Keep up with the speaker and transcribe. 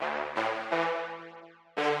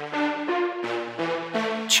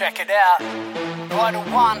Check it out. Vital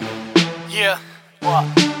one. Yeah. What?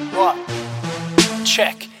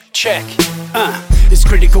 Check. It's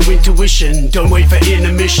critical intuition. Don't wait for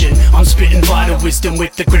intermission. I'm spitting vital wisdom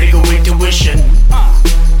with the critical intuition.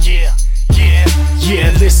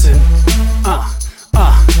 Yeah, listen.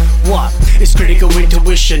 What? It's critical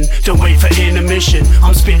intuition. Don't wait for intermission.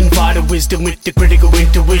 I'm spitting vital wisdom with the critical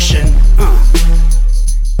intuition.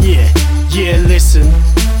 Yeah, listen.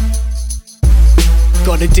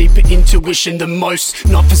 Got a deeper intuition than most.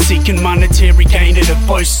 Not for seeking monetary gain at a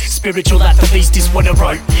boast. Spiritual at the least is what I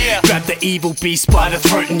wrote. Grab the evil beast by the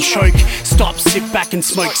throat and choke. Stop, sit back and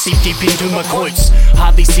smoke. See deep into my quotes.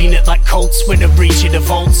 Hardly seen it like Colts. When I reach it, it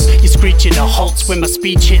vaults. You screech it, it halts. When my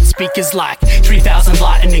speech hits speakers like 3,000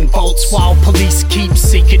 lightning bolts. While police keep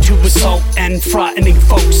seeking to assault and frightening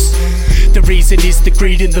folks. The reason is the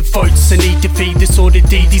greed in the votes. I need to feed this order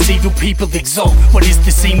deed. These evil people exalt. What is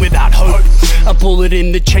the scene without hope? A bullet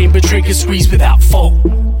in the chamber, trigger squeeze without fault.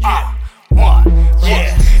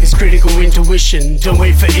 Yeah, it's critical intuition. Don't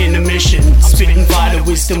wait for intermission. I'm spitting vital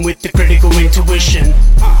wisdom with the critical intuition.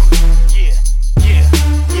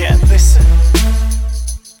 Yeah, listen.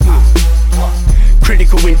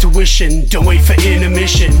 Critical intuition. Don't wait for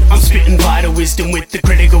intermission. I'm spitting vital wisdom with the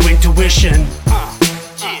critical intuition.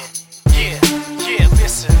 Yeah,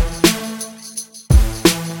 listen.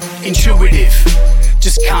 Intuitive.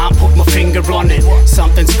 Just can't put my finger on it.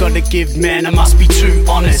 Something's gotta give, man, I must be too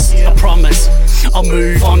honest. I promise I'll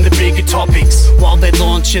move on to bigger topics while they're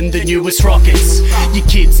launching the newest rockets. Your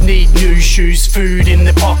kids need new shoes, food in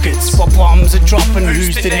their pockets, while bombs are dropping.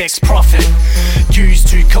 Who's the next prophet? Used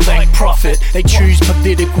to collect profit. They choose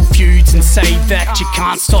political feuds and say that you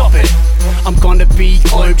can't stop it. I'm gonna be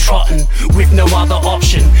globe-trotting with no other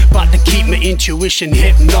option but to keep my intuition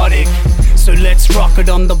hypnotic. So let's rock it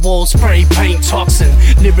on the wall, spray paint toxin.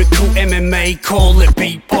 Lyrical MMA, call it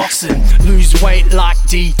beatboxing. Lose weight like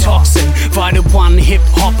detoxing. Vital one, hip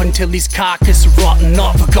hop until his carcass rotten,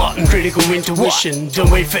 not forgotten. Critical intuition, don't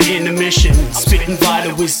wait for intermission. I'm spitting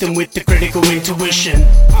vital wisdom with the critical intuition.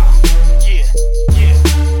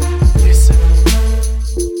 Listen.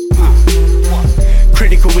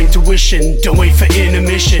 Critical intuition, don't wait for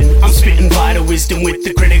intermission. I'm spitting vital wisdom with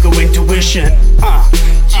the critical intuition.